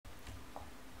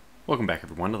Welcome back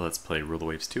everyone to Let's Play Rule the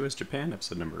Waves 2 as Japan,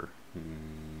 episode number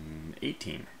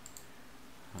 18.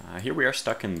 Here we are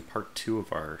stuck in part 2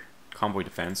 of our convoy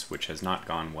defense, which has not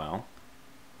gone well.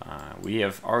 We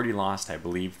have already lost, I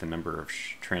believe, the number of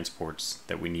transports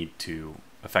that we need to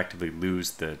effectively lose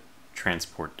the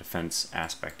transport defense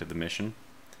aspect of the mission.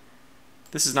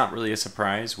 This is not really a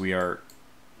surprise. We are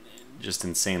just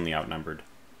insanely outnumbered.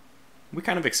 We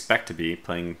kind of expect to be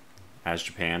playing as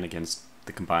Japan against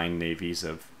the combined navies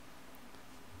of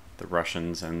the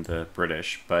Russians and the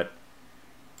British, but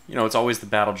you know, it's always the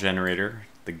battle generator,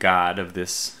 the god of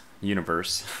this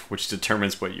universe, which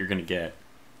determines what you're going to get.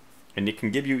 And it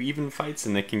can give you even fights,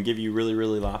 and it can give you really,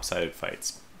 really lopsided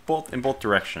fights, in both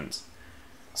directions.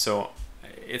 So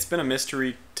it's been a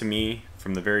mystery to me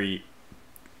from the very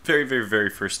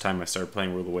first time I started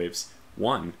playing Rule the Waves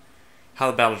 1, how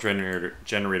the battle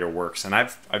generator works. And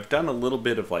I've done a little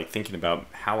bit of like thinking about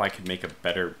how I could make a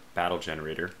better battle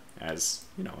generator. As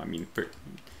you know, I mean,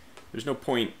 there's no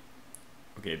point.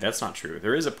 Okay, that's not true.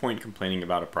 There is a point complaining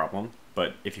about a problem,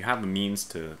 but if you have the means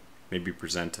to maybe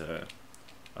present a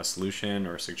solution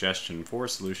or a suggestion for a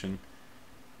solution,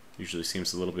 usually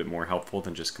seems a little bit more helpful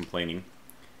than just complaining.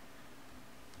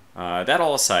 That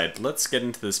all aside, let's get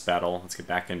into this battle. Let's get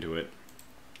back into it.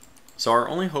 So our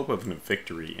only hope of a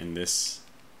victory in this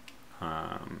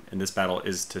battle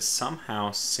is to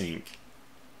somehow sink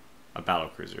a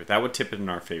battlecruiser. That would tip it in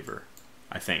our favor,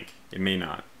 I think. It may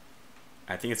not.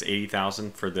 I think it's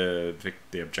 80,000 for the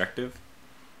objective.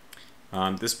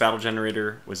 This battle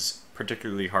generator was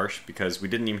particularly harsh because we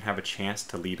didn't even have a chance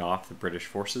to lead off the British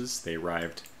forces. They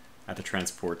arrived at the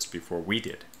transports before we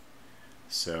did.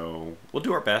 So we'll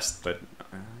do our best, but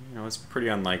you know, it's pretty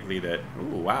unlikely that...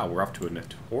 Ooh, wow, we're off to a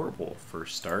horrible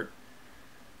first start.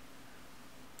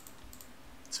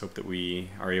 Let's hope that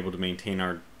we are able to maintain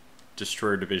our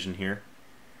destroyer division here.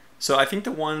 So I think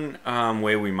the one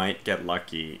way we might get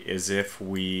lucky is if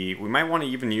we might want to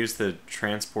even use the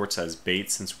transports as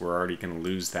bait, since we're already going to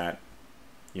lose that,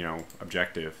 you know,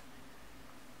 objective.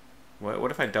 What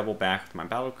if I double back with my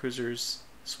battlecruisers,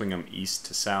 swing them east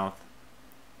to south,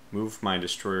 move my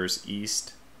destroyers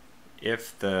east?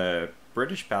 If the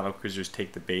British battlecruisers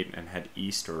take the bait and head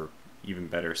east, or even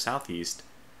better, southeast,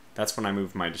 that's when I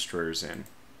move my destroyers in.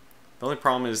 The only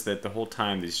problem is that the whole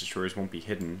time these destroyers won't be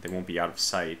hidden, they won't be out of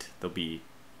sight, they'll be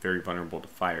very vulnerable to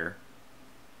fire.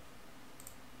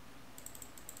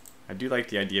 I do like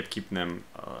the idea of keeping them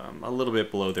a little bit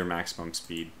below their maximum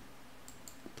speed.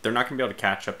 But they're not going to be able to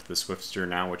catch up to the Swiftster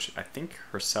now, which I think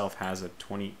herself has a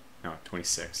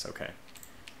 26, okay.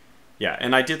 Yeah,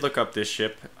 and I did look up this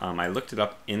ship. I looked it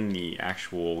up in the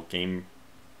actual game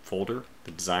folder,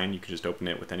 the design. You could just open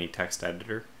it with any text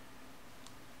editor.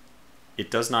 It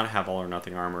does not have all or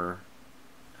nothing armor.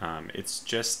 It's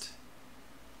just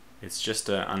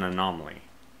an anomaly.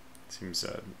 Seems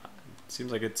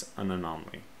like it's an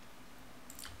anomaly.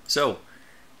 So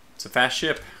it's a fast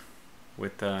ship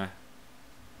without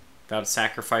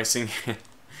sacrificing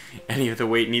any of the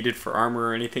weight needed for armor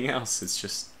or anything else. It's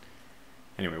just,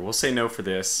 anyway, we'll say no for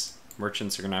this.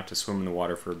 Merchants are gonna have to swim in the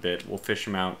water for a bit. We'll fish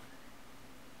them out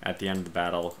at the end of the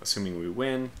battle, assuming we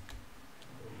win.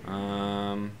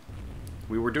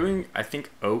 We were doing, I think,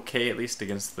 okay, at least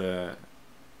against the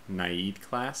Naid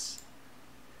class.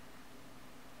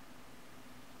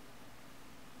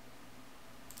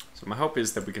 So my hope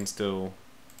is that we can still...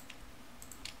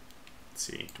 Let's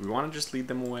see, do we want to just lead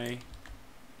them away?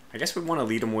 I guess we want to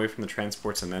lead them away from the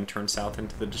transports and then turn south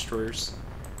into the destroyers.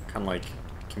 Kind of like,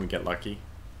 can we get lucky?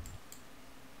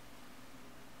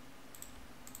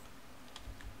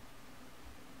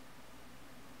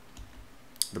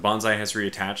 The Bonsai has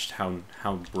reattached.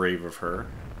 How brave of her.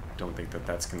 Don't think that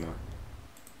that's going to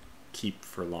keep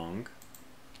for long.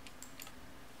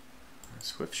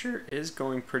 Swiftsure is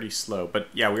going pretty slow. But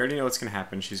yeah, we already know what's going to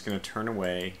happen. She's going to turn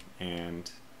away, and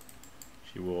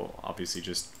she will obviously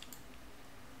just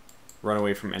run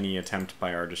away from any attempt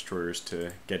by our destroyers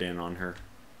to get in on her.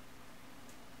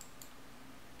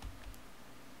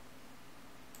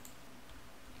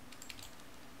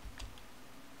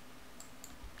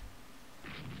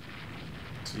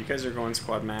 So you guys are going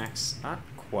squad max? Not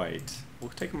quite. We'll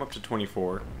take them up to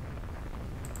 24.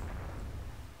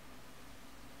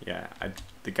 Yeah,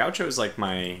 the Gaucho is like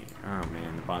my... Oh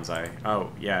man, the Bonsai.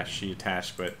 Oh yeah, she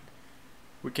attached, but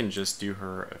we can just do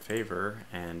her a favor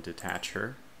and detach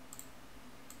her.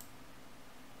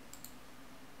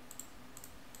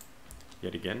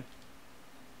 Yet again.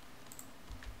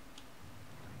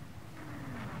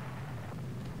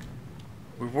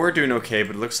 We were doing okay,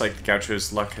 but it looks like the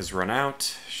Gaucho's luck has run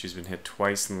out. She's been hit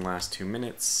twice in the last 2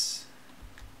 minutes.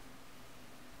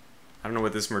 I don't know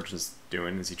what this merchant's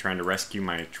doing. Is he trying to rescue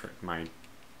my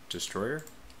destroyer?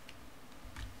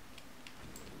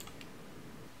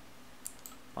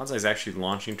 Bonsai's actually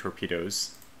launching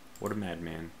torpedoes. What a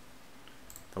madman.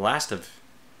 The last of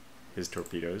his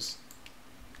torpedoes.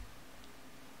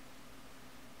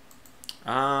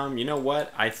 You know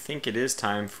what? I think it is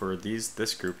time for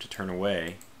this group to turn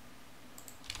away.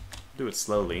 Do it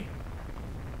slowly.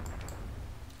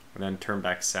 And then turn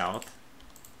back south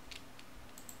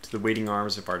to the waiting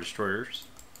arms of our destroyers.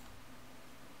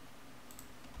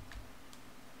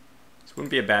 This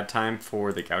wouldn't be a bad time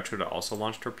for the Gaucho to also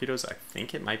launch torpedoes. I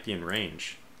think it might be in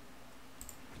range.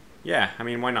 Yeah, I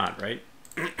mean, why not, right?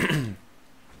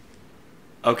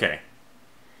 Okay.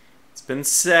 It's been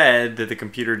said that the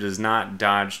computer does not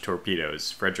dodge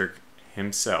torpedoes. Frederick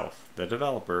himself, the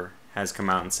developer, has come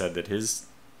out and said that his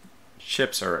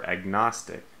ships are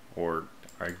agnostic or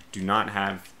do not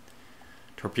have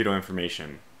torpedo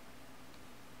information.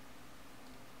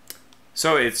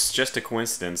 So it's just a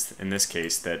coincidence in this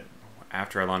case that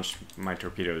after I launch my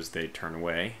torpedoes, they turn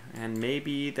away. And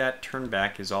maybe that turn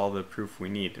back is all the proof we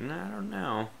need. And I don't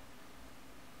know.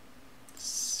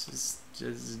 It's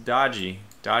just dodgy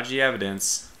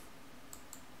evidence.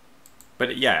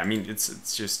 But yeah, I mean,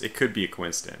 it's just, it could be a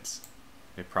coincidence.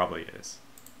 It probably is.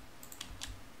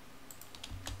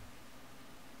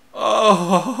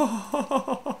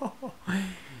 Oh!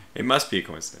 It must be a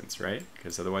coincidence, right?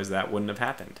 Because otherwise that wouldn't have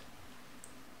happened.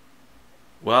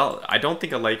 Well, I don't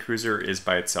think a light cruiser is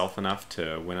by itself enough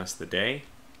to win us the day.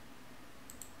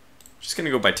 Just going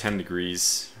to go by 10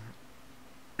 degrees.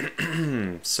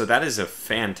 So that is a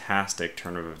fantastic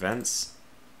turn of events.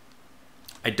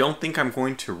 I don't think I'm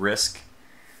going to risk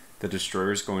the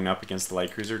destroyers going up against the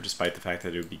light cruiser, despite the fact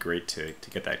that it would be great to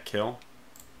get that kill.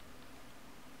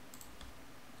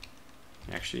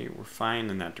 Actually, we're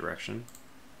fine in that direction.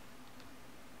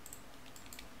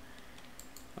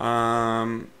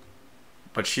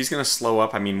 But she's going to slow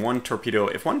up. I mean, one torpedo...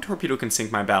 If one torpedo can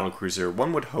sink my battle cruiser,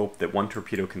 one would hope that one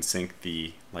torpedo can sink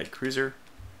the light cruiser.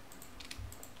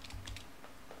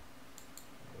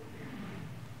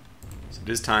 So it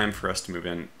is time for us to move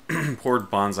in. Poor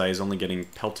Bonsai is only getting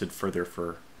pelted further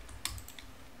for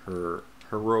her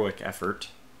heroic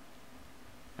effort.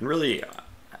 And really,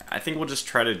 I think we'll just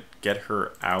try to get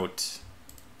her out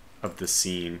of the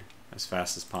scene as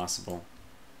fast as possible.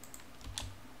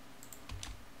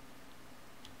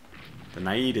 The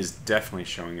Naid is definitely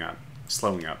slowing up.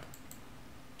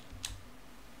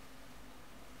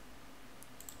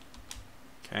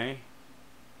 Okay.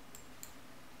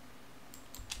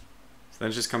 So then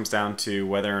it just comes down to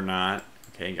whether or not...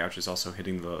 Okay, Gauch is also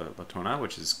hitting the Latona,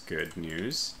 which is good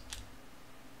news.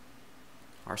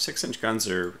 Our 6-inch guns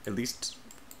are at least,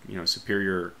 you know,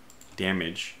 superior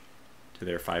damage to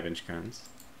their 5-inch guns.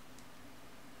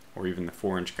 Or even the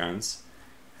 4-inch guns.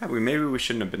 Yeah, maybe we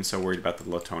shouldn't have been so worried about the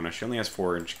Latona. She only has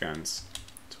 4-inch guns.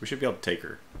 So we should be able to take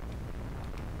her.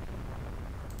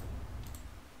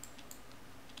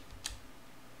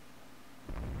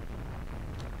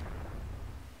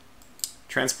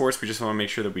 Transports, we just want to make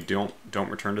sure that we don't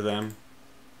return to them.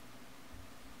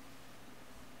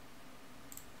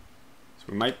 So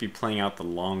we might be playing out the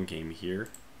long game here.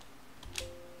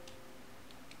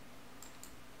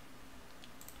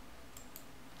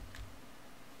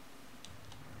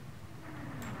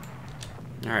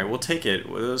 Alright, we'll take it.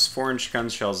 With those 4-inch gun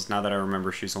shells, now that I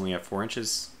remember she's only at 4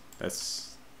 inches,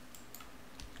 that's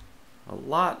a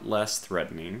lot less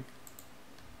threatening.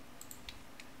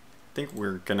 I think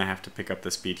we're going to have to pick up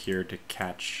the speed here to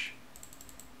catch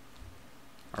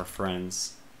our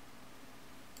friends.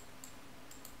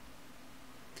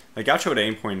 The Gaucho at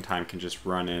any point in time can just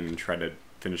run in and try to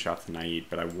finish off the Naid,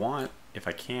 but I want, if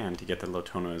I can, to get the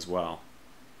Latona as well.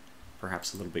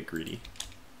 Perhaps a little bit greedy.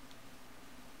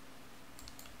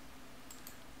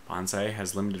 Bonsai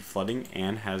has limited flooding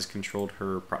and has controlled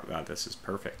her... this is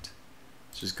perfect.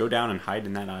 Let's just go down and hide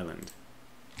in that island.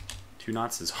 2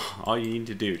 knots is all you need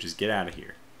to do. Just get out of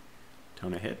here.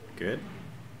 Tona hit. Good.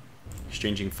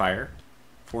 Exchanging fire.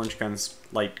 4-inch guns,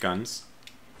 light guns.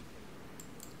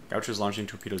 Gaucho's launching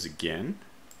torpedoes again.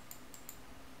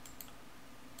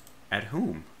 At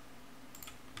whom?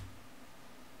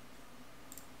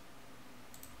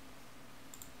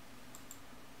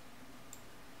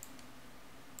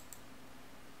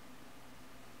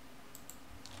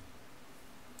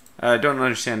 I don't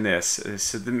understand this.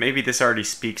 So maybe this already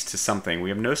speaks to something. We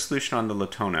have no solution on the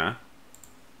Latona.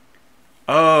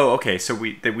 Oh, okay. So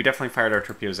we definitely fired our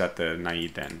torpedoes at the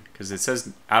Naid then, because it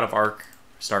says out of arc.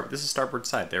 This is starboard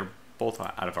side. They're both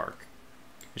out of arc.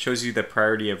 It shows you the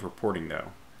priority of reporting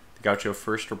though. The Gaucho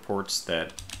first reports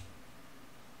that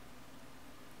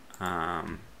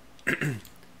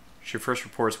She first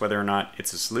reports whether or not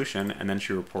it's a solution, and then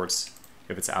she reports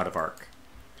if it's out of arc.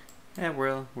 Yeah,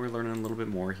 we're learning a little bit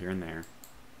more here and there.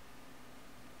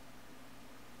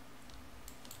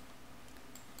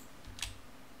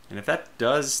 And if that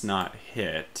does not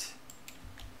hit,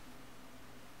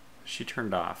 she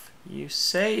turned off. You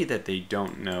say that they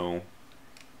don't know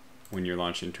when you're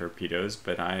launching torpedoes,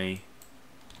 but I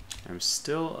am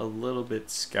still a little bit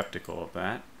skeptical of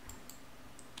that.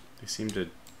 They seem to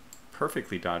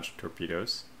perfectly dodge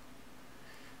torpedoes.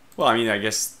 Well, I mean, I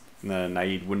guess the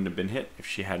Naid wouldn't have been hit if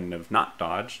she hadn't have not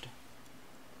dodged.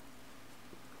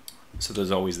 So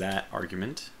there's always that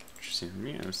argument. Interesting,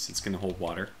 you know, it's going to hold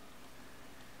water.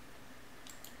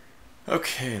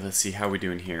 Okay, let's see how we're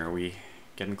doing here. Are we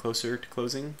getting closer to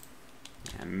closing?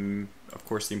 And of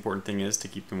course, the important thing is to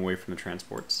keep them away from the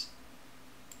transports.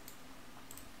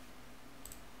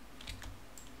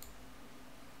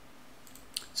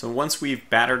 So once we've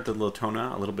battered the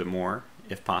Latona a little bit more,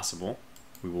 if possible,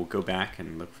 we will go back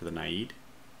and look for the Naid.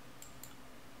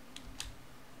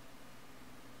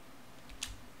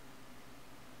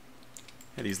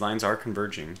 Yeah, these lines are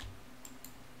converging.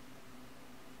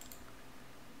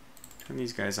 Turn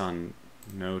these guys on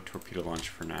no torpedo launch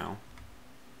for now.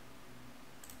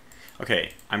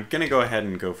 Okay, I'm gonna go ahead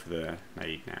and go for the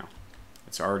Naid now.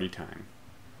 It's already time.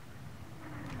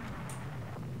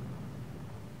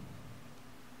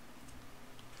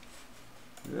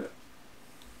 Yeah.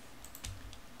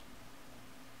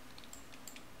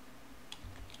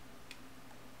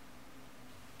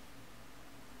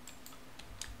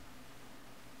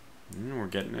 We're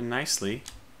getting in nicely.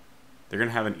 They're going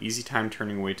to have an easy time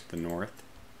turning away to the north.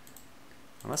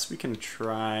 Unless we can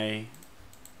try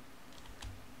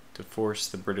to force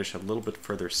the British a little bit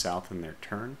further south in their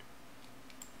turn.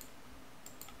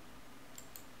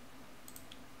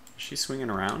 Is she swinging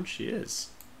around? She is.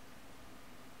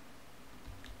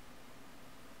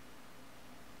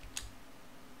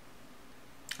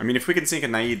 I mean, if we can sink a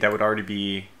Naid, that would already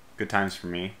be good times for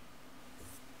me.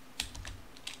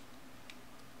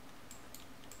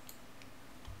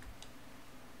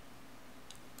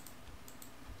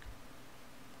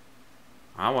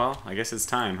 Ah, well, I guess it's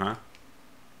time, huh?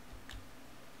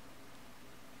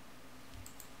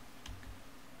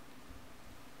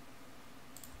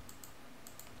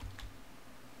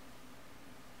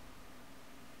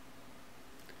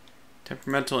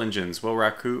 Temperamental engines. Well,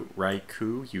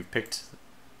 Raikou, you've picked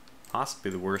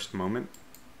possibly the worst moment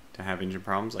to have engine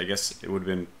problems. I guess it would have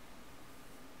been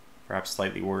perhaps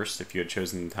slightly worse if you had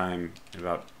chosen the time in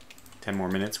about 10 more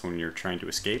minutes when you're trying to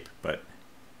escape, but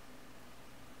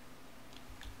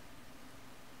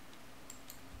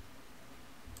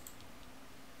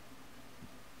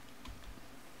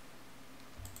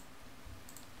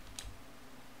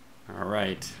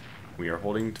alright, we are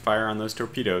holding fire on those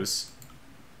torpedoes.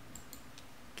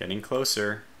 Getting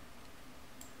closer.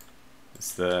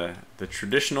 It's the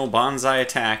traditional bonsai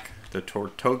attack, the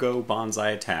Tortogo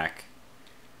bonsai attack.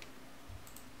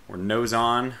 We're nose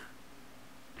on.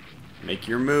 Make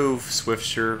your move,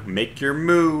 Swiftsure. Make your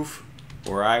move,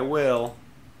 or I will.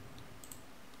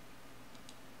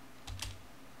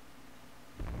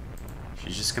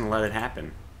 She's just gonna let it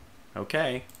happen.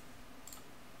 Okay.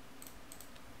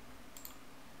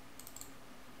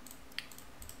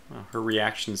 Well, her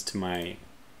reactions to my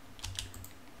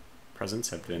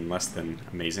presence have been less than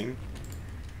amazing.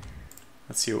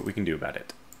 Let's see what we can do about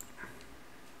it.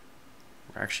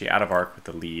 We're actually out of arc with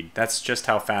the lead. That's just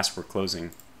how fast we're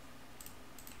closing.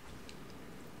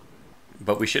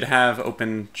 But we should have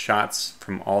open shots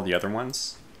from all the other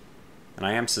ones. And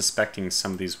I am suspecting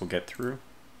some of these will get through.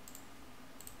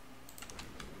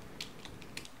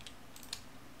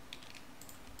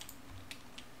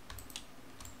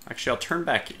 Actually, I'll turn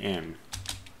back in.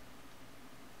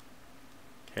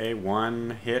 Okay,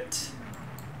 one hit.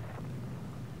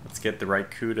 Let's get the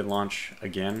Raikou to launch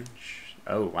again.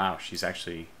 Oh, wow, she's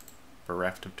actually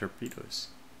bereft of torpedoes.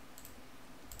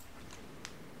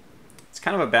 It's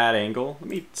kind of a bad angle. Let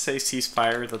me say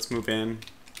ceasefire. Let's move in.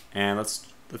 And let's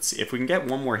see if we can get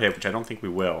one more hit, which I don't think we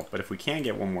will. But if we can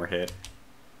get one more hit.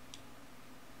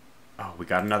 Oh, we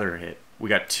got another hit. We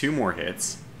got two more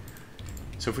hits.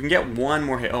 So if we can get one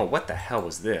more hit. Oh, what the hell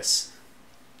was this?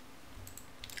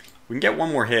 We can get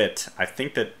one more hit. I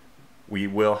think that we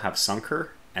will have sunk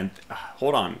her. And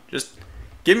hold on, just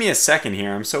give me a second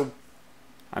here.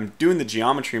 I'm doing the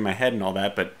geometry in my head and all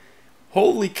that, but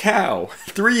holy cow,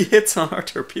 3 hits on our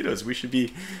torpedoes. We should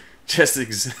be just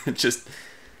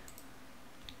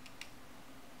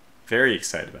very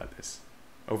excited about this,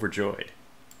 overjoyed.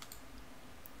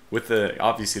 With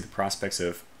obviously the prospects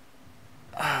of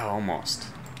almost.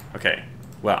 Okay,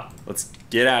 Well, let's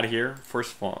get out of here.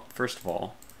 First of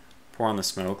all, pour on the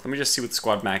smoke. Let me just see what the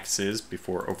squad max is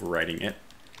before overwriting it.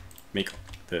 Make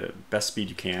the best speed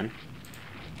you can.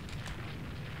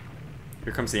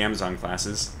 Here comes the Amazon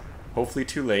classes. Hopefully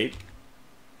too late.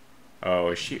 Oh,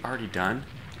 is she already done?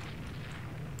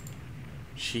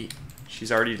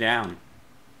 She's already down.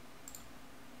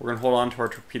 We're going to hold on to our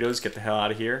torpedoes, get the hell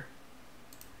out of here.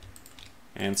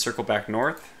 And circle back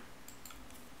north.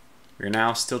 We're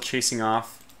now still chasing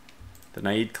off the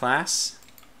Naid class.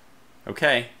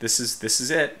 Okay, this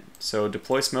is it. So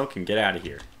deploy smoke and get out of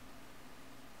here.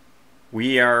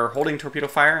 We are holding torpedo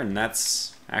fire, and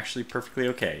that's actually perfectly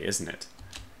okay, isn't it?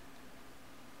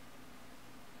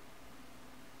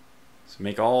 So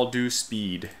make all due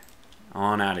speed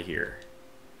on out of here.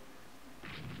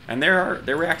 And they're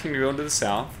reacting to go into the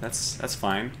south. That's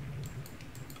fine.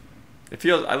 It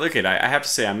feels, I have to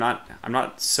say, I'm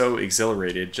not so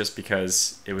exhilarated just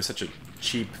because it was such a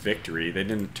cheap victory. They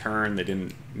didn't turn, they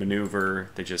didn't maneuver,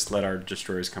 they just let our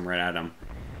destroyers come right at them.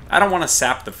 I don't want to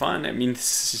sap the fun. I mean,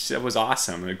 it was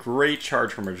awesome. A great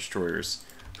charge from our destroyers,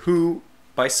 who,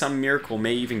 by some miracle,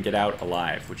 may even get out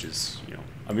alive, which is, you know,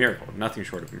 a miracle, nothing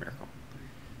short of a miracle.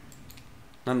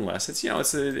 Nonetheless, it's, you know,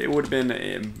 it would have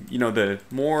been, you know,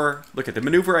 look at the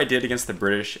maneuver I did against the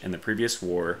British in the previous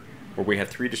war, where we had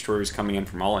 3 destroyers coming in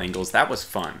from all angles. That was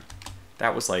fun.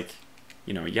 That was like,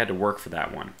 you know, you had to work for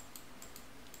that one.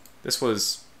 This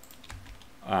was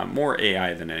more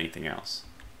AI than anything else.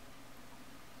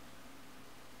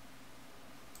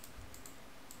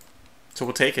 So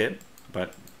we'll take it,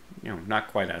 but, you know, not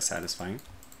quite as satisfying.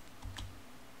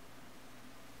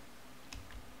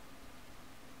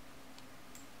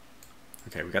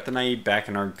 Okay, we got the Naid back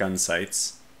in our gun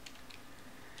sights.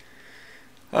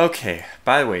 Okay,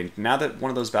 by the way, now that one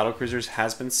of those battlecruisers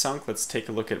has been sunk, let's take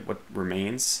a look at what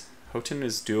remains. Houghton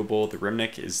is doable, the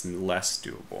Rimnik is less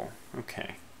doable.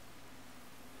 Okay.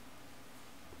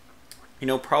 You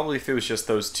know, probably if it was just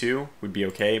those two, we'd be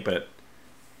okay, but,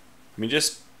 I mean,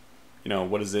 just, you know,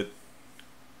 what is it?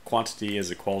 Quantity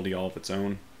is a quality all of its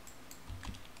own.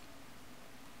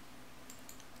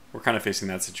 We're kind of facing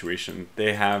that situation.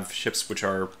 They have ships which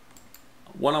are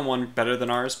one-on-one better than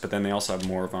ours, but then they also have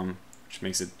more of them, which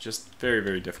makes it just very,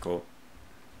 very difficult.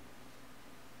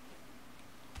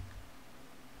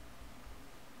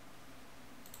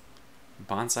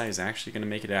 Bonsai is actually going to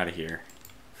make it out of here.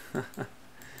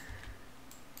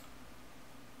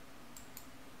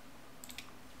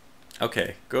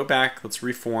 Okay, go back, let's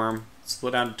reform,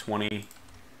 slow down to 20,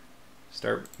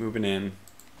 start moving in.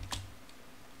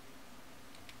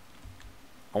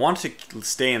 I want to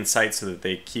stay in sight so that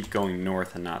they keep going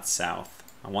north and not south.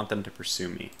 I want them to pursue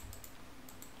me.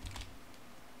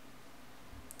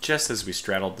 Just as we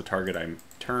straddled the target I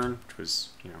turned, which was,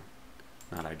 you know,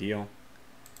 not ideal.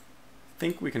 I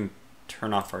think we can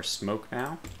turn off our smoke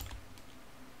now.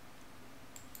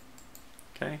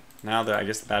 Okay, now that I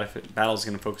guess the battle is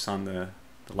going to focus on the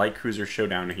light cruiser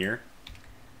showdown here.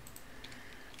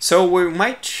 So we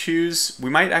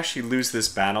might actually lose this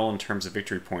battle in terms of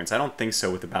victory points. I don't think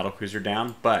so with the battlecruiser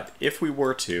down, but if we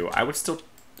were to, I would still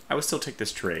take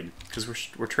this trade because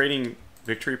we're trading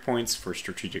victory points for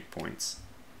strategic points.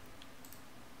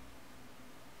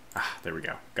 Ah, there we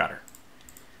go. Got her.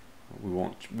 We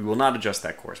will not adjust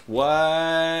that course.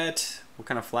 What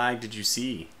kind of flag did you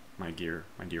see, my dear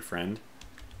friend?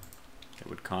 That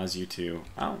would cause you to,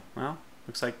 oh, well,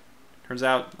 looks like, turns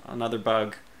out another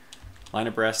bug. Line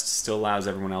abreast still allows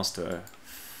everyone else to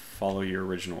follow your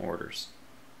original orders.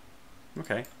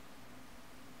 Okay.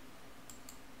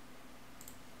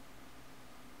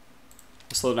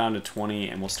 We'll slow down to 20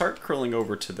 and we'll start curling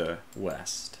over to the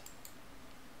west.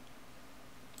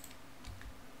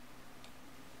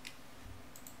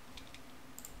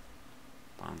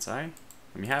 Bonsai,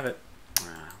 let me have it.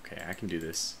 Ah, okay, I can do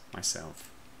this myself.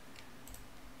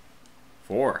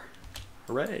 4.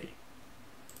 Hooray.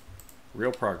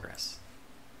 Real progress.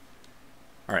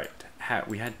 Alright,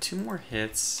 we had 2 more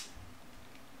hits.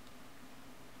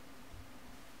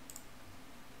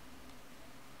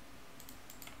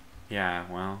 Yeah,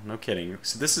 well, no kidding.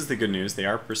 So this is the good news. They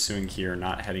are pursuing here,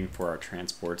 not heading for our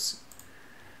transports.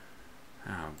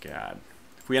 Oh, God.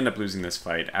 If we end up losing this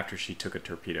fight after she took a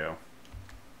torpedo,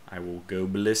 I will go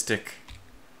ballistic.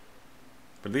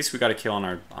 But at least we got a kill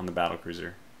on the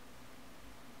battlecruiser.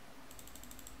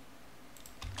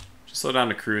 Just slow down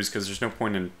to cruise because there's no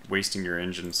point in wasting your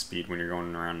engine speed when you're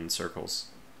going around in circles.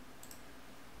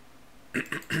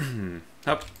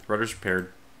 Oh, rudder's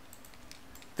repaired.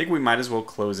 I think we might as well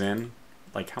close in.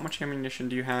 Like, how much ammunition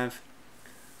do you have?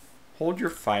 Hold your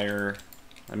fire.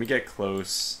 Let me get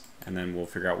close, and then we'll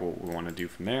figure out what we want to do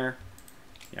from there.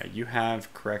 Yeah, you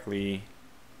have correctly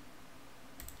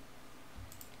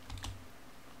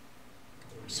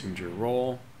assumed your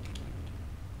role.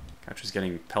 Gaucho's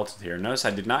getting pelted here. Notice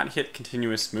I did not hit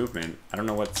continuous movement. I don't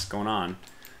know what's going on.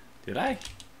 Did I? I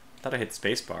thought I hit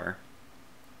spacebar.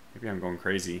 Maybe I'm going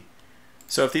crazy.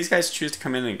 So if these guys choose to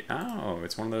come in and... Oh,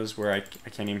 it's one of those where I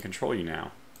can't even control you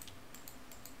now.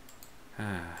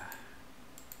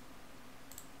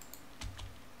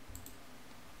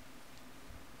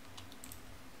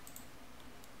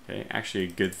 Okay, actually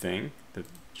a good thing that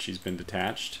she's been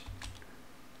detached.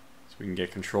 So we can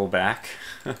get control back.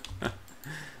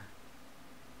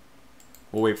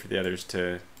 We'll wait for the others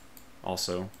to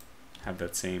also have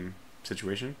that same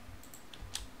situation.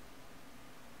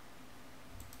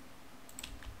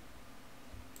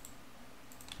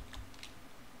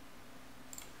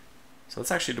 So let's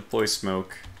actually deploy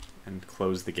smoke and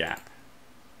close the gap.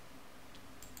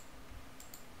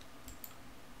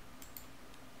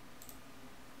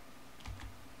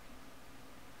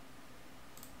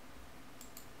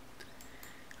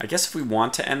 I guess if we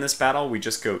want to end this battle, we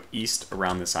just go east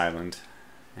around this island.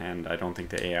 And I don't think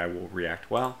the AI will react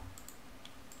well.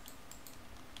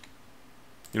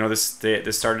 You know, this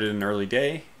started in an early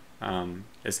day.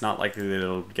 It's not likely that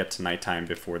it'll get to nighttime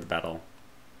before the battle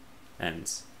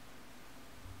ends.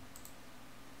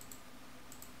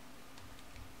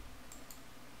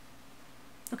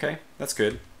 Okay, that's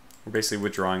good. We're basically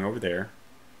withdrawing over there.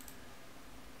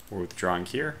 We're withdrawing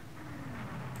here.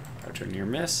 Gaucho near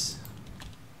miss.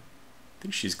 I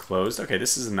think she's closed. Okay,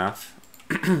 this is enough.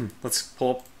 Let's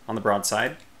pull up on the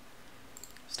broadside.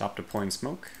 Stop deploying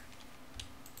smoke.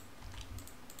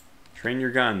 Train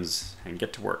your guns and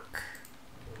get to work.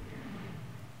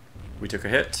 We took a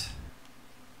hit.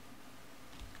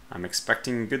 I'm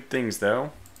expecting good things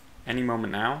though. Any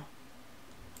moment now.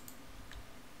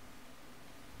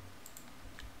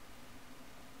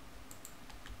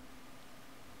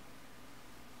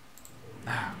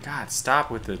 Oh God,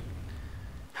 stop with the...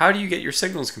 How do you get your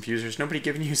signals confused? There's nobody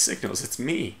giving you signals. It's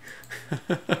me.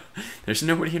 There's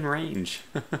nobody in range.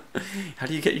 How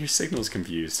do you get your signals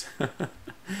confused? I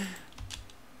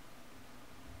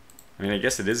mean, I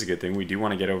guess it is a good thing. We do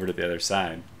want to get over to the other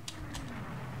side.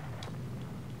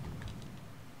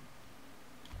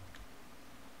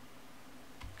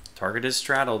 Target is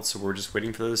straddled, so we're just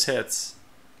waiting for those hits.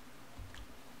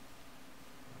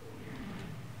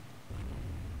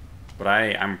 But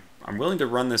I'm willing to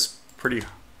run this pretty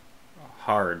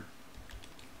hard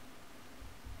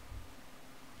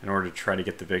in order to try to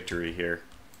get the victory here.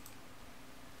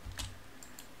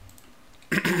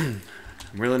 I'm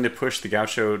willing to push the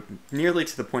Gaucho nearly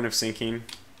to the point of sinking,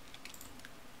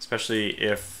 especially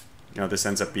if, you know, this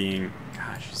ends up being...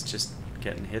 Gosh, it's just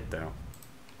getting hit though.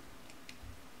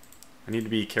 I need to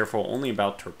be careful only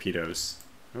about torpedoes.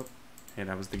 Oh, hey,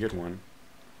 that was the good one.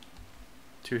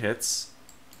 2 hits.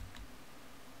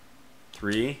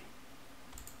 3.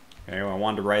 Okay, well, I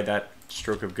wanted to ride that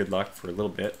stroke of good luck for a little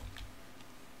bit.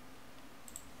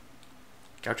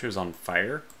 Gaucho's on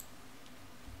fire.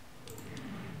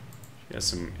 She has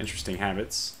some interesting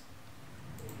habits.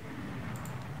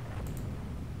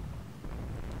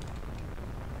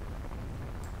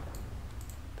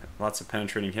 Lots of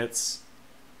penetrating hits.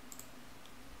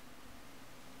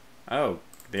 Oh,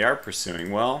 they are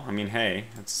pursuing. Well, I mean, hey,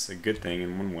 that's a good thing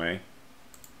in one way.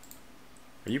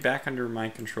 Are you back under my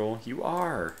control? You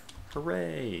are!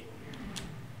 Hooray!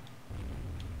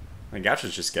 The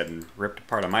Gaucho's just getting ripped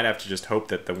apart. I might have to just hope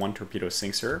that the one torpedo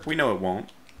sinks her. We know it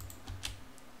won't.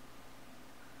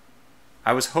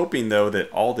 I was hoping, though,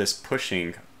 that all this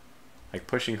pushing, like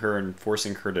pushing her and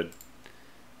forcing her to,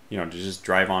 you know, to just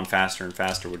drive on faster and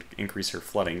faster would increase her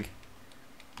flooding.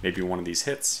 Maybe one of these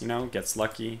hits, you know, gets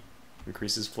lucky,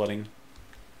 increases flooding.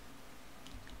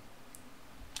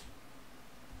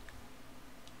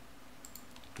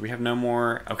 Do we have no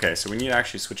more? Okay, so we need to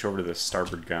actually switch over to the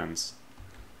starboard guns.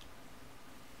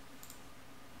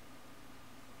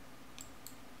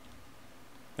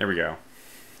 There we go.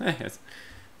 It's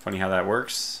funny how that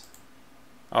works.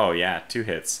 Oh yeah, 2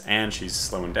 hits. And she's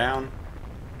slowing down.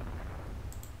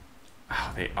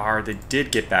 Oh, they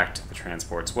did get back to the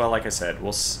transports. Well, like I said,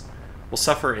 we'll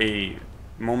suffer a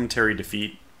momentary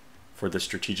defeat for the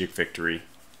strategic victory.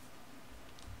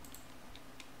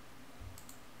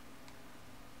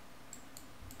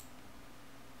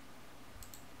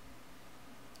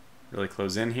 Really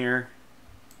close in here.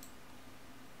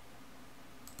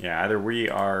 Yeah, either we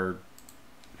are...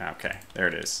 Okay, there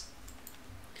it is.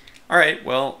 Alright,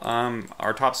 well,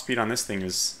 our top speed on this thing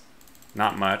is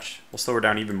not much. We'll slow her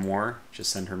down even more.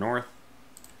 Just send her north.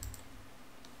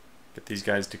 Get these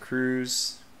guys to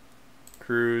cruise.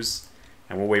 Cruise.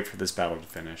 And we'll wait for this battle to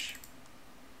finish.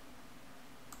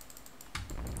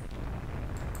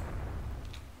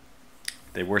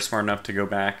 They were smart enough to go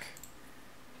back.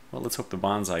 Well, let's hope the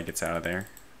bonsai gets out of there.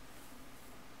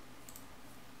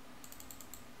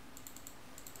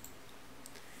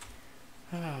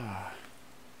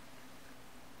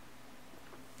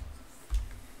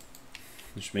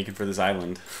 Just making for this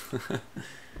island.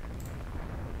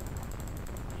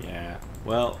 Yeah,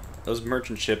 well, those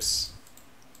merchant ships,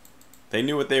 they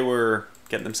knew what they were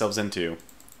getting themselves into.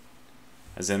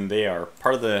 As in, they are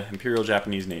part of the Imperial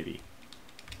Japanese Navy.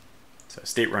 It's a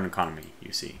state-run economy,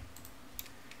 you see.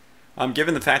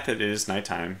 Given the fact that it is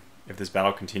nighttime, if this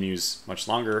battle continues much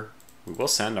longer, we will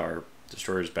send our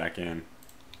destroyers back in.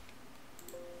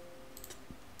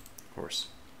 Of course.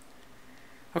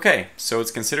 Okay, so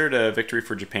it's considered a victory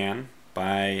for Japan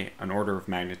by an order of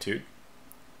magnitude.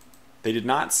 They did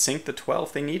not sink the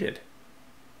 12 they needed.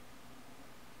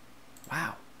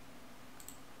 Wow.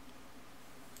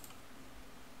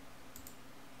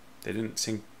 They didn't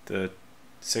sink the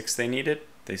 6 they needed,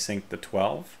 they sank the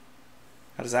 12.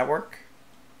 How does that work?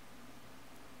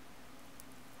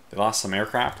 They lost some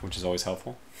aircraft, which is always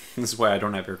helpful. This is why I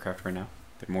don't have aircraft right now.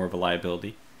 They're more of a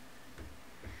liability.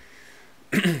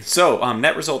 So,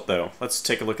 net result though. Let's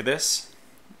take a look at this.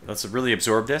 Let's really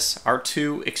absorb this. Our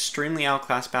 2 extremely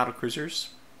outclassed battlecruisers,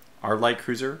 our light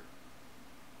cruiser,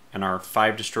 and our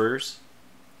 5 destroyers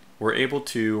were able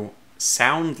to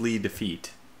soundly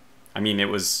defeat. I mean, it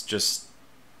was just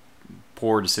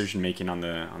poor decision making on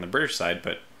the British side,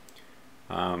 but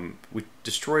we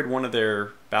destroyed one of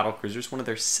their battlecruisers, one of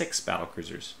their 6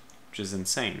 battlecruisers, which is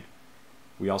insane.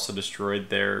 We also destroyed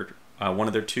their one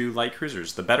of their 2 light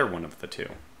cruisers, the better one of the 2,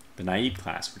 the Naive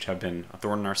class, which have been a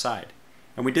thorn in our side.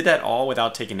 And we did that all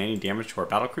without taking any damage to our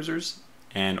battlecruisers,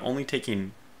 and only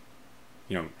taking,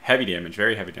 you know, heavy damage,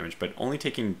 very heavy damage, but only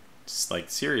taking like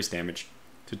serious damage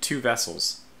to 2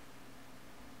 vessels.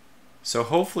 So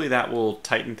hopefully that will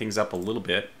tighten things up a little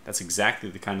bit. That's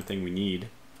exactly the kind of thing we need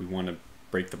if we want to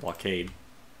break the blockade.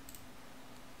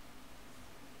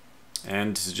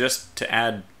 And just to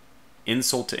add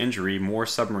insult to injury, more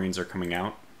submarines are coming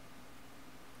out.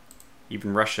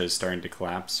 Even Russia is starting to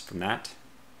collapse from that.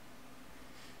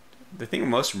 The thing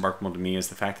most remarkable to me is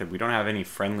the fact that we don't have any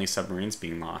friendly submarines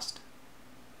being lost.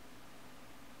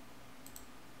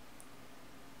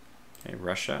 Okay,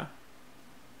 Russia.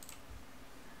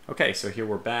 Okay, so here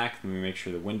we're back. Let me make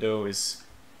sure the window is...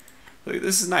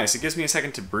 This is nice. It gives me a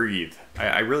second to breathe.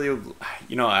 I really...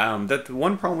 You know, that the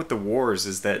one problem with the wars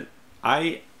is that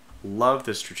I love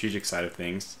the strategic side of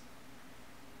things.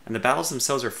 And the battles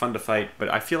themselves are fun to fight, but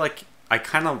I feel like I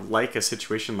kind of like a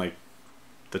situation like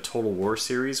the Total War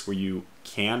series where you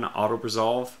can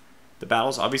auto-resolve the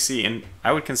battles. Obviously, and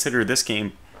I would consider this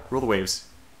game, Rule the Waves,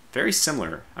 very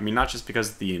similar. I mean, not just because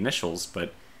of the initials,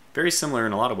 but very similar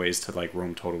in a lot of ways to like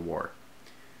Rome Total War.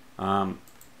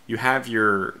 You have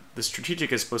the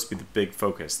strategic is supposed to be the big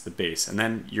focus, the base, and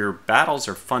then your battles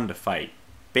are fun to fight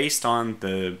based on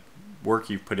the work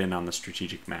you've put in on the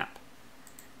strategic map.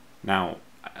 Now,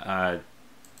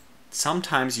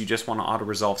 sometimes you just want to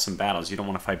auto-resolve some battles. You don't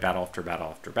want to fight battle after battle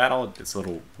after battle. It's a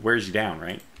little, wears you down,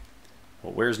 right?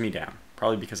 Well, it wears me down.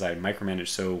 Probably because I micromanage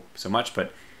so much,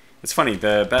 but it's funny,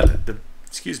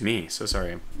 excuse me, so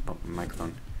sorry about the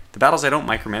microphone. The battles I don't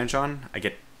micromanage on, I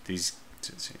get these,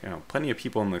 you know, plenty of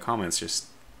people in the comments just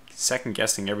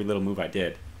second-guessing every little move I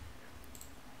did.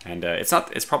 And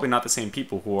it's probably not the same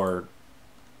people who are,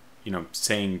 you know,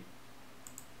 saying,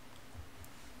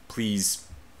 please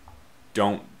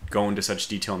don't go into such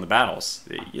detail in the battles.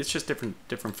 It's just different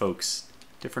folks,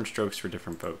 different strokes for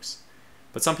different folks.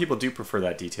 But some people do prefer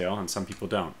that detail, and some people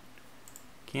don't.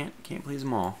 Can't please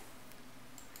them all.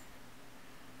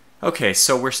 Okay,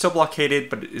 so we're still blockaded,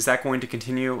 but is that going to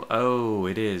continue? Oh,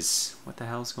 it is. What the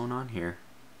hell is going on here?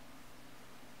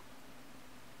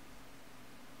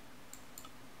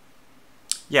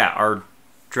 Yeah, our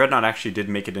Dreadnought actually did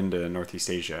make it into Northeast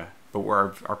Asia, but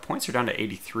our points are down to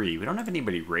 83. We don't have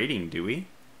anybody raiding, do we?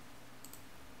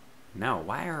 No,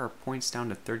 why are our points down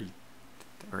to 30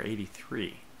 or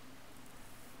 83?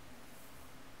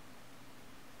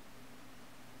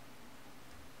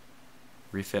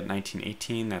 Refit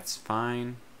 1918, that's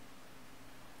fine.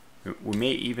 We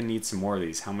may even need some more of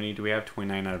these. How many do we have?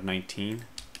 29 out of 19.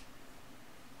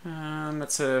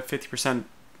 That's a 50%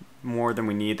 more than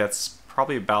we need. That's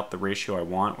probably about the ratio I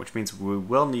want, which means we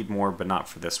will need more, but not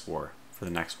for this war, for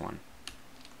the next one.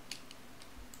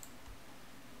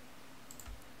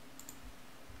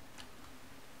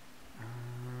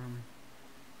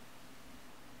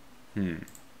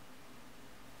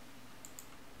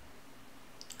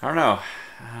 I don't know.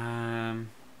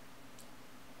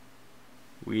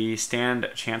 We stand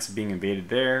a chance of being invaded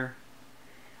there.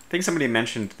 I think somebody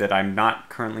mentioned that I'm not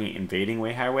currently invading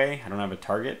Way Highway. I don't have a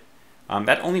target.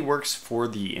 That only works for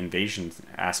the invasion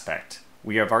aspect.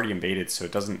 We have already invaded, so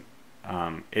it doesn't...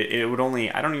 it would only...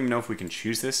 I don't even know if we can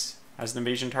choose this as an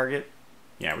invasion target.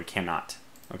 Yeah, we cannot.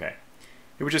 Okay.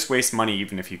 It would just waste money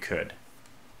even if you could.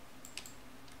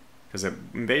 Because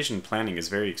invasion planning is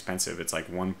very expensive. It's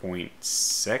like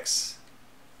 1.6.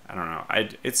 I don't know.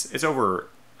 It's over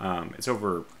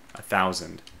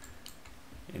 1,000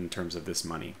 in terms of this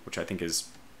money, which I think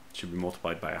should be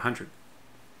multiplied by 100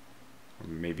 or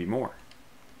maybe more.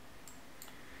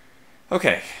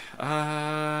 Okay.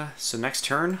 So next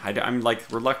turn, I'm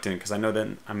like reluctant because I know that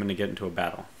I'm going to get into a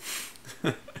battle.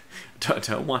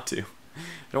 Don't want to.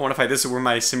 I don't want to fight. This is where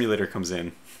my simulator comes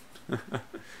in.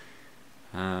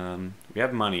 We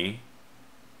have money.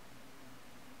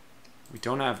 We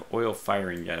don't have oil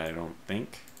firing yet, I don't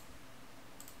think.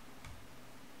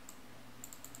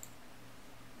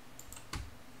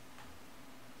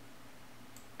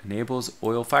 Enables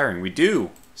oil firing. We do!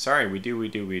 Sorry, we do.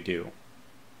 Do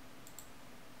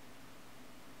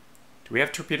we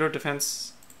have torpedo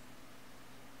defense?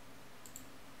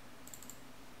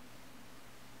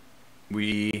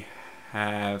 We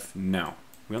have... no.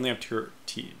 We only have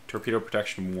torpedo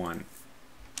protection 1.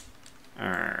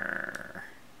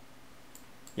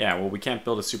 Yeah, well, we can't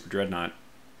build a super dreadnought.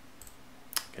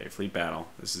 Okay, fleet battle.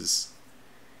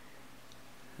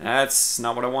 That's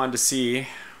not what I wanted to see.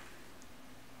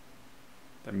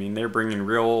 I mean, they're bringing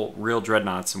real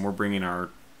dreadnoughts, and we're bringing our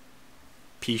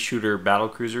pea shooter battle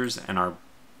cruisers and our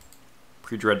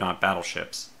pre-dreadnought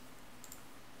battleships.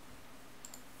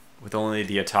 With only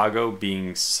the Otago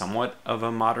being somewhat of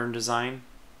a modern design.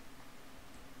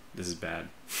 This is bad.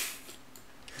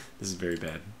 This is very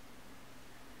bad.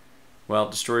 Well,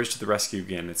 destroyers to the rescue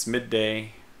again. It's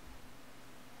midday.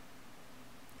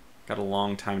 Got a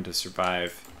long time to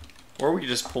survive. Or we could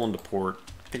just pull into port.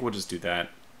 I think we'll just do that.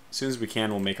 As soon as we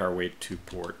can, we'll make our way to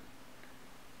port.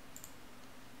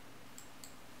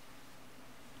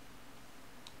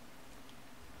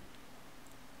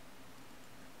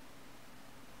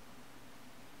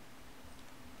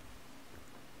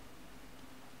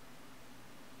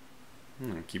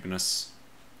 Keeping us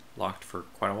locked for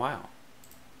quite a while.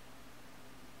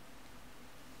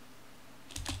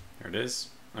 There it is.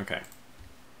 Okay.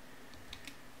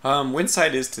 Wind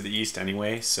side is to the east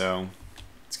anyway, so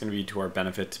it's going to be to our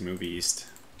benefit to move east.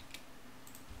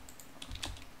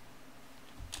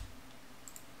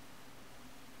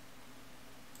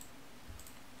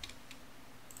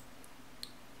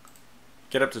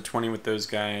 Get up to 20 with those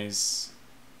guys.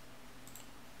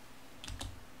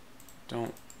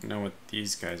 Don't know what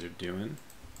these guys are doing.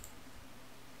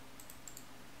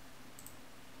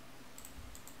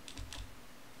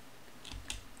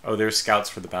 Oh, there's scouts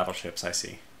for the battleships, I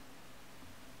see.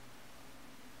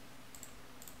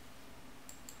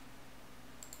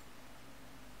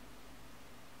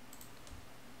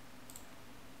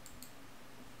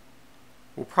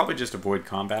 We'll probably just avoid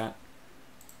combat.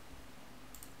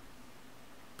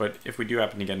 But if we do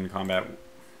happen to get in combat,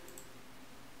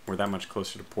 we're that much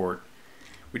closer to port.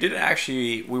 We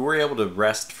were able to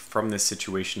wrest from this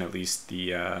situation at least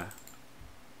the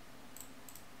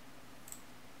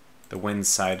wind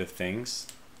side of things.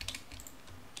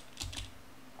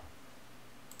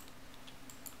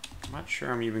 I'm not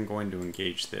sure I'm even going to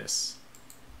engage this.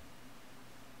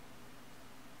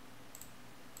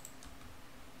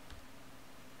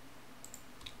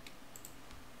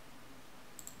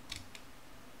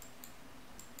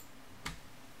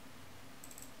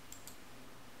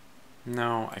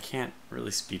 No, I can't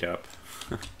really speed up.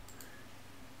 Look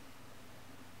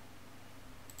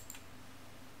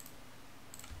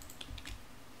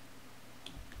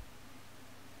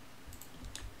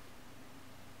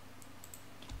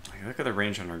at the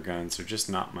range on our guns, they're just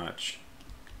not much.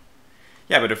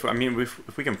 Yeah, but if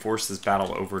we can force this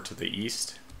battle over to the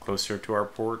east, closer to our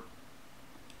port,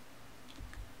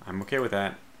 I'm okay with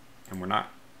that. And we're not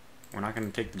going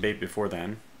to take the bait before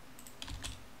then.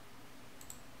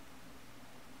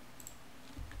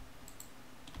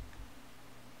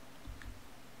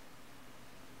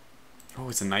 Oh,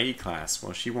 it's a Nai class.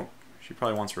 Well, she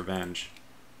probably wants revenge.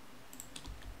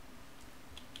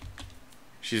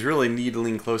 She's really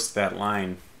needling close to that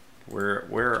line. Where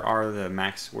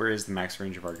is the max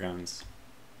range of our guns?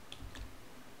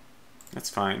 That's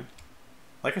fine.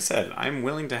 Like I said, I'm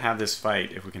willing to have this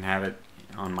fight if we can have it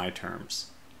on my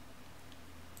terms.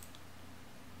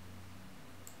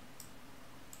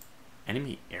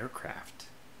 Enemy aircraft.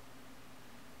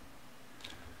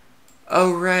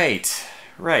 Oh, right.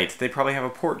 Right, they probably have a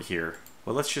port here.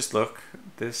 Well, let's just look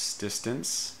this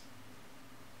distance.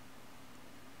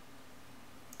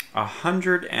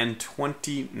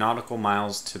 120 nautical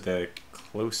miles to the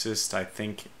closest, I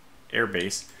think, air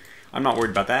base. I'm not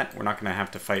worried about that. We're not going to have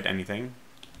to fight anything.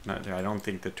 I don't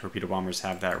think the torpedo bombers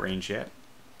have that range yet.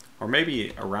 Or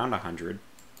maybe around 100.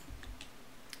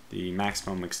 The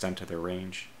maximum extent of their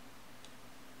range.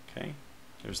 Okay,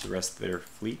 there's the rest of their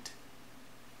fleet.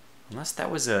 Unless that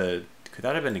was a... Could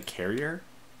that have been a carrier?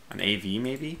 An AV,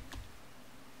 maybe?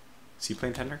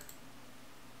 Seaplane tender?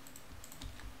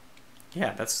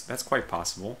 Yeah, that's quite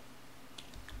possible.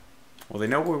 Well, they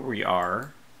know where we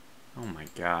are. Oh my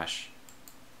gosh.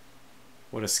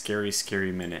 What a scary,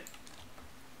 scary minute.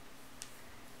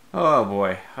 Oh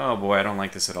boy, I don't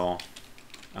like this at all.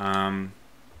 Oh,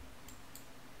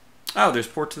 there's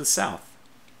port to the south.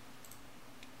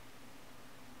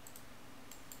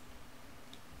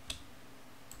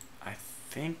 I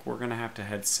think we're gonna have to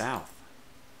head south.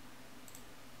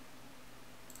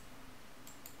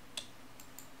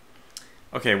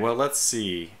 Okay, well, let's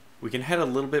see. We can head a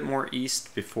little bit more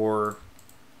east before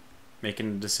making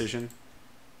a decision.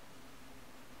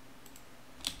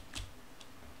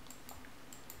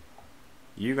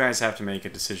 You guys have to make a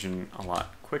decision a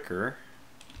lot quicker.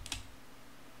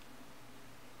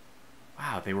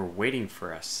 Wow, they were waiting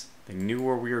for us. They knew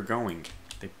where we were going.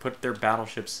 They put their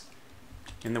battleships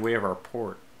in the way of our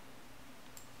port.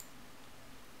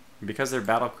 And because their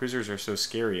battle cruisers are so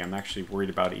scary, I'm actually worried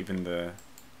about even the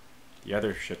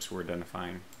other ships we're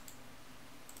identifying.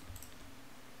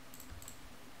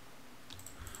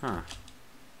 Huh.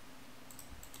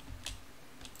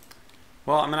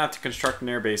 Well, I'm gonna have to construct an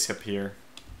airbase up here.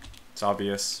 It's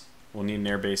obvious. We'll need an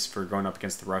airbase for going up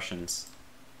against the Russians.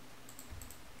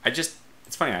 It's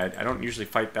funny, I don't usually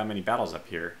fight that many battles up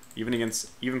here.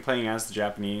 Even playing as the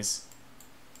Japanese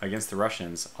against the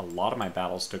Russians, a lot of my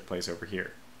battles took place over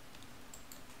here.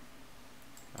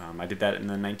 I did that in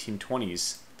the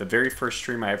 1920s. The very first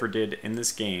stream I ever did in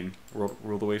this game,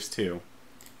 Rule the Waves 2,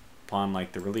 upon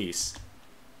like the release,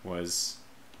 was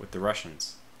with the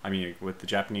Russians. I mean, with the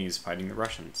Japanese fighting the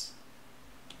Russians.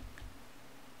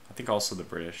 I think also the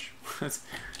British.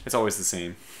 It's always the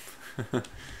same. I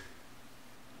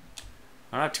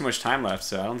don't have too much time left,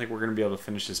 so I don't think we're going to be able to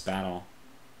finish this battle,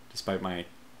 despite my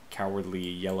cowardly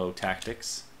yellow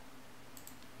tactics.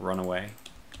 Run away.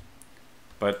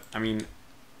 But, I mean,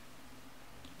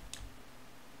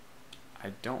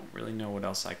 I don't really know what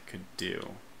else I could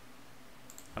do.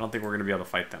 I don't think we're going to be able to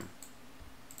fight them.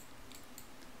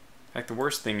 In fact, the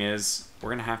worst thing is, we're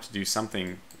going to have to do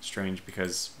something strange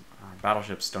because our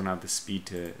battleships don't have the speed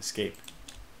to escape.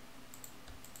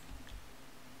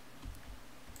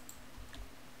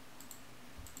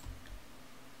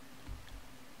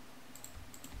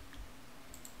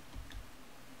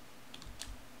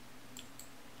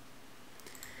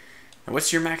 Now,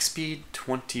 what's your max speed?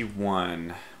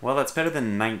 21. Well, that's better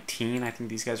than 19. I think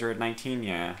these guys are at 19,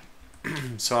 yeah.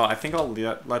 So I think I'll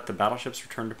let the battleships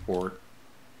return to port.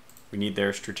 We need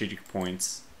their strategic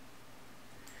points.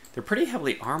 They're pretty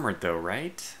heavily armored though,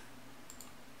 right?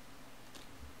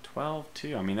 12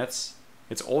 too. I mean, it's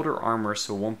older armor,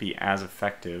 so it won't be as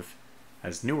effective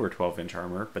as newer 12-inch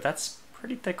armor, but that's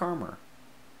pretty thick armor.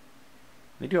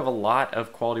 They do have a lot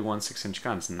of quality 1 6-inch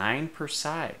guns, 9 per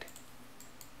side.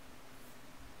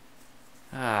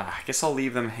 I guess I'll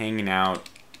leave them hanging out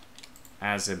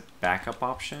as a backup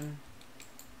option.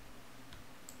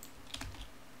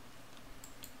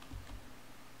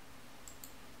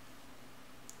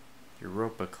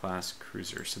 Europa-class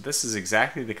cruiser. So this is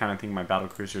exactly the kind of thing my battle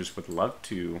cruisers would love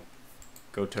to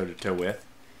go toe-to-toe with.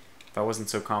 If I wasn't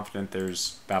so confident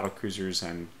there's battle cruisers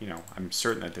and, you know, I'm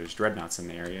certain that there's dreadnoughts in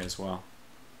the area as well.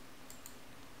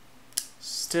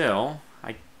 Still,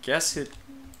 I guess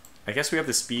we have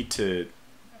the speed to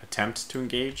attempt to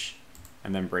engage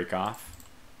and then break off.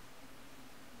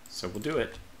 So we'll do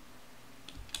it.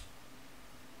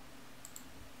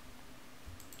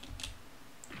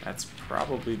 That's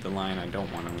probably the line I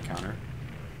don't want to encounter.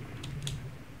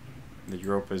 The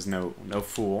Europa is no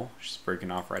fool. She's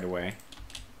breaking off right away.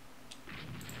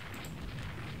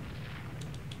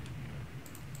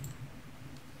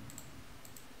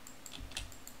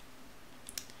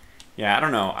 Yeah, I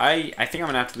don't know. I think I'm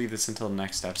going to have to leave this until the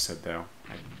next episode, though.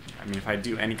 I mean, if I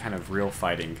do any kind of real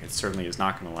fighting, it certainly is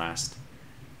not going to last.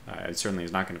 It certainly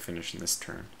is not going to finish in this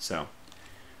turn. So,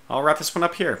 I'll wrap this one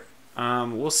up here.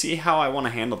 We'll see how I want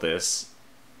to handle this.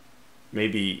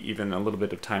 Maybe even a little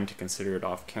bit of time to consider it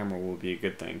off camera will be a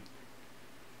good thing.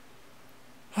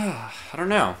 I don't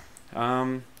know.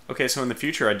 Okay, so in the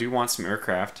future, I do want some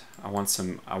aircraft. I want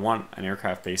an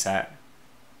aircraft base at,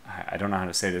 I don't know how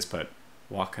to say this, but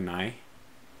Wakanai.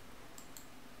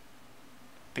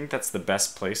 think that's the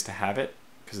best place to have it,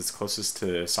 because it's closest to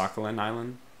Sakhalin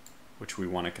Island, which we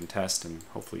want to contest and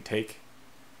hopefully take.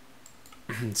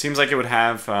 It seems like it would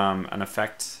have an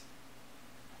effect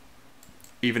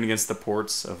even against the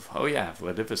ports of, oh yeah,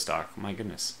 Vladivostok. My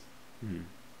goodness.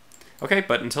 Okay,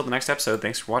 but until the next episode,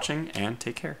 thanks for watching and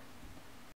take care.